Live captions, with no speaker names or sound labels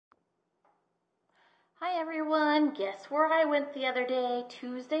Hi everyone, guess where I went the other day,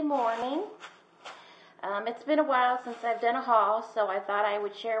 Tuesday morning. It's been a while since I've done a haul, so I thought I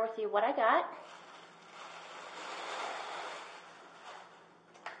would share with you what I got.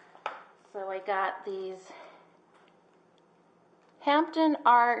 So I got these Hampton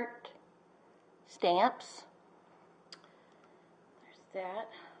Art stamps. There's that.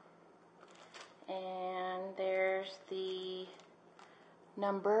 And there's the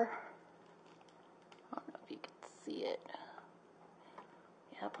number. I don't know if you can see it.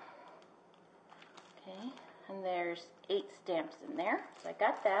 Yep. Okay, and there's 8 stamps in there, so I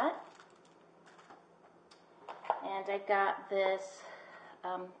got that. And I got this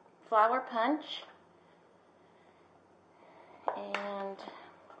flower punch, and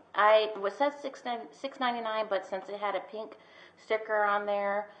it says $6.99, but since it had a pink sticker on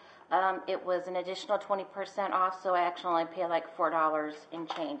there, it was an additional 20% off, so I actually only paid like $4 in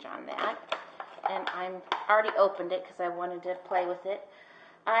change on that. And I'm already opened it because I wanted to play with it.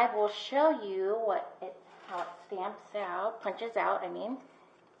 I will show you how it stamps out, punches out, I mean.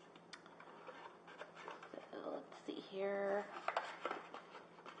 So let's see here.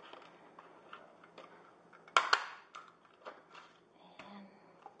 And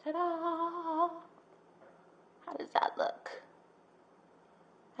ta-da! How does that look?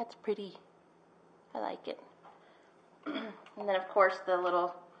 That's pretty. I like it. And then of course the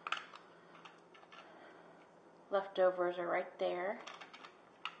little leftovers are right there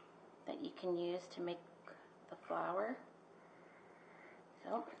that you can use to make the flower.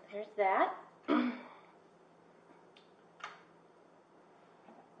 So there's that. And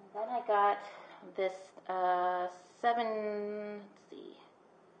then I got this 7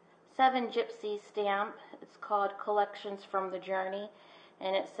 gypsy stamp. It's called Collections from the Journey,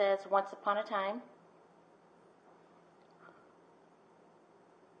 and it says Once Upon a Time.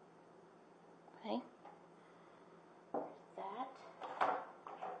 Okay.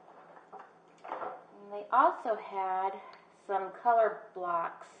 They also had some color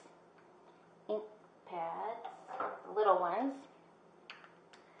blocks, ink pads, the little ones.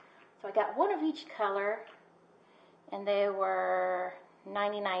 So I got one of each color, and they were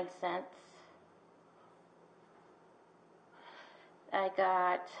 99 cents. I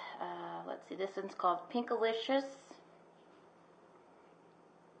got, let's see, this one's called Pinkolicious,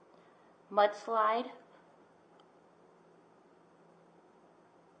 Mudslide,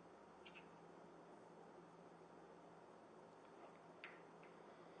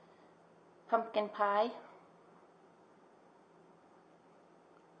 Pumpkin Pie,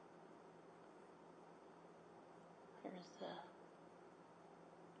 there's the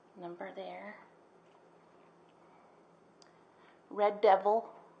number there, Red Devil,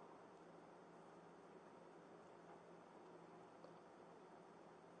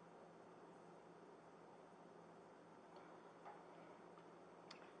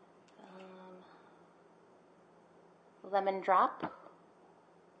 Lemon Drop,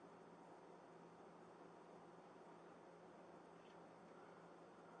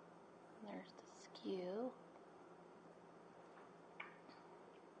 there's the skew,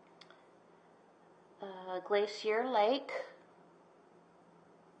 Glacier Lake,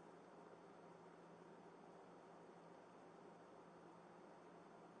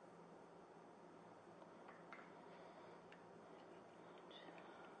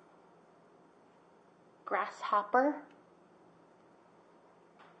 Grasshopper,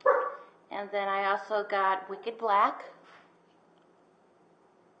 and then I also got Wicked Black,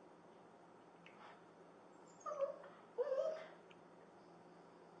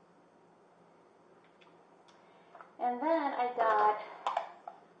 and then I got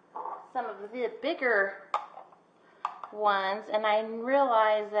some of the bigger ones, and I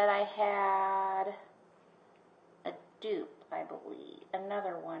realized that I had a dupe, I believe,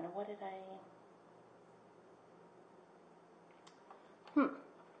 another one. What did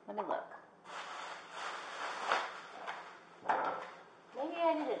let me look. Maybe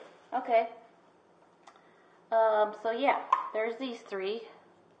I didn't. Okay. So yeah, there's these 3.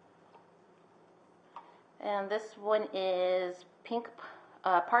 And this one is pink,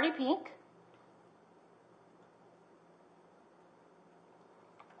 Party Pink.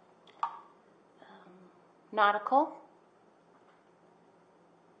 Nautical.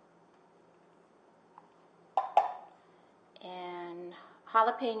 And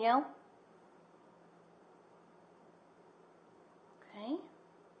Jalapeno. Okay.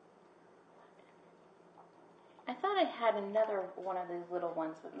 I thought I had another one of these little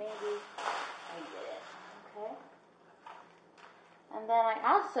ones, but maybe I didn't. Okay. And then I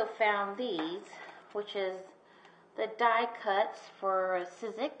also found these, which is the die cuts for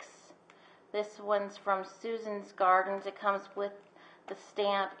Sizzix. This one's from Susan's Gardens. It comes with the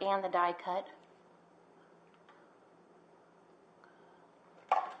stamp and the die cut.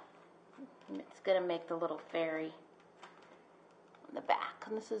 And it's going to make the little fairy on the back.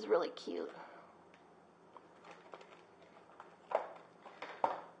 And this is really cute.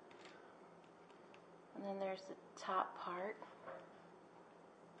 And then there's the top part.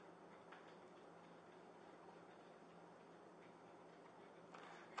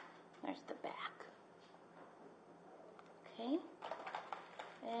 There's the back. Okay.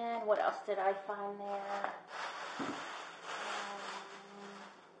 And what else did I find there?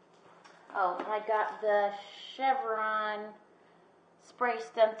 Oh, I got the chevron spray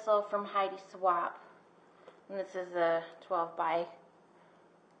stencil from Heidi Swap. And this is a 12 by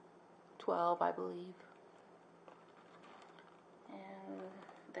 12, I believe. And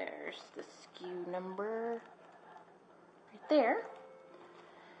there's the SKU number right there.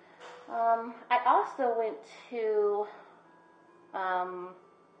 I also went to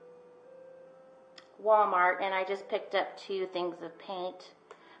Walmart and I just picked up 2 things of paint.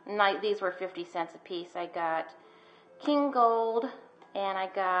 These were 50 cents a piece. I got King Gold and I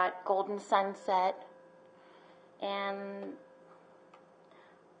got Golden Sunset. And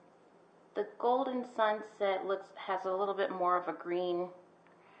the Golden Sunset has a little bit more of a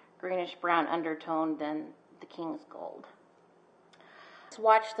greenish brown undertone than the King's Gold.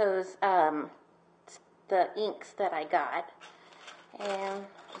 Watch those, the inks that I got, and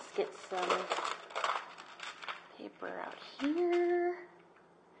just get some paper out here.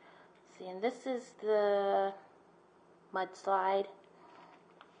 See, and this is the Mudslide.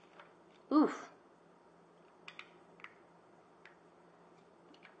 Oof.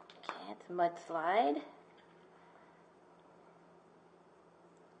 Okay, it's Mudslide.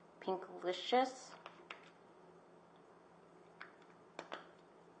 Pinkolicious.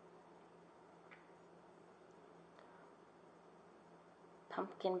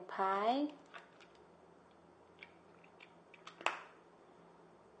 Pumpkin Pie,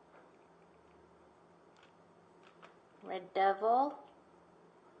 Red Devil,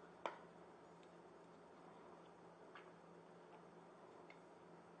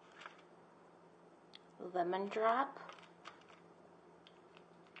 Lemon Drop,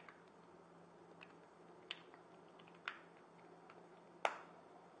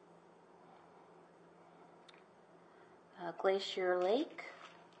 Glacier Lake,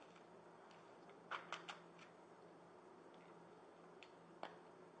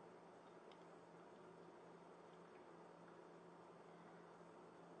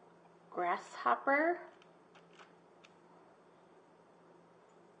 Grasshopper,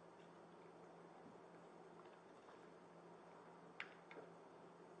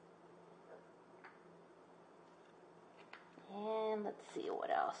 and let's see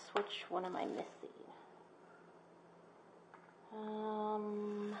what else. Which one am I missing?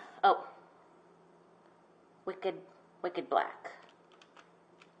 Oh, Wicked Black.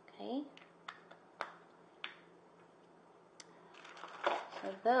 Okay. So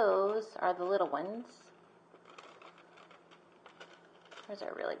those are the little ones. Those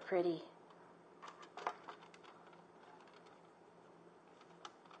are really pretty.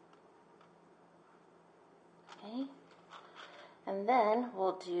 Okay. And then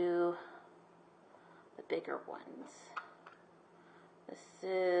we'll do the bigger ones. This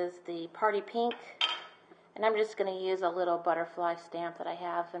is the Party Pink, and I'm just going to use a little butterfly stamp that I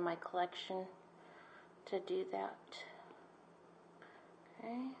have in my collection to do that.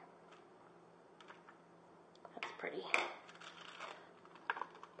 Okay, that's pretty.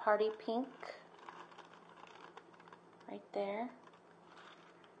 Party Pink, right there.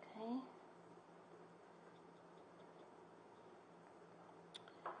 Okay.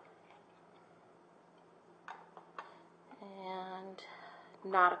 And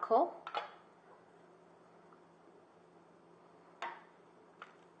Nautical.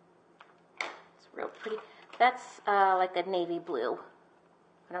 It's real pretty. That's like a navy blue.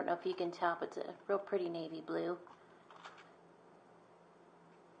 I don't know if you can tell, but it's a real pretty navy blue.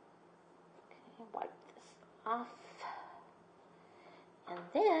 Okay, wipe this off. And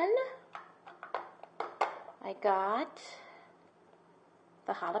then I got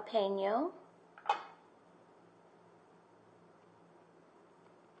the Jalapeno.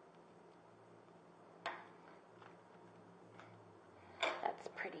 That's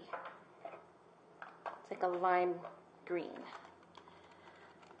pretty. It's like a lime green.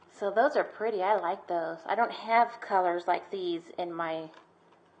 So those are pretty. I like those. I don't have colors like these in my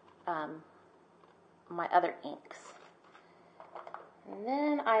my other inks. And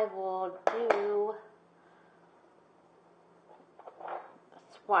then I will do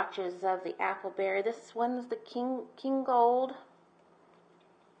the swatches of the Appleberry. This one's the King Gold.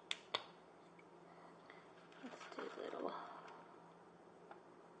 Let's do a little.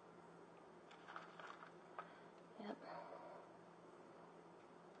 Yep.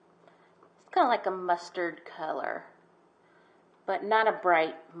 It's kind of like a mustard color, but not a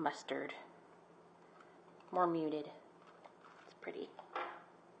bright mustard. More muted. It's pretty.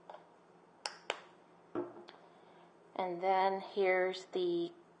 And then here's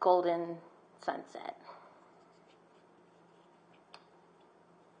the Golden Sunset.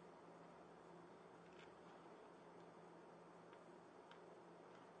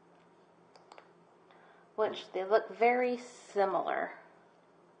 Which they look very similar.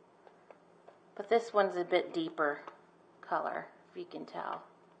 But this one's a bit deeper color, if you can tell.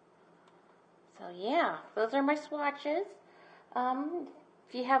 So yeah, those are my swatches.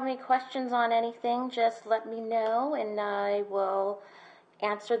 If you have any questions on anything, just let me know and I will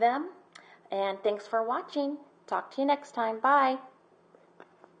answer them. And thanks for watching. Talk to you next time. Bye.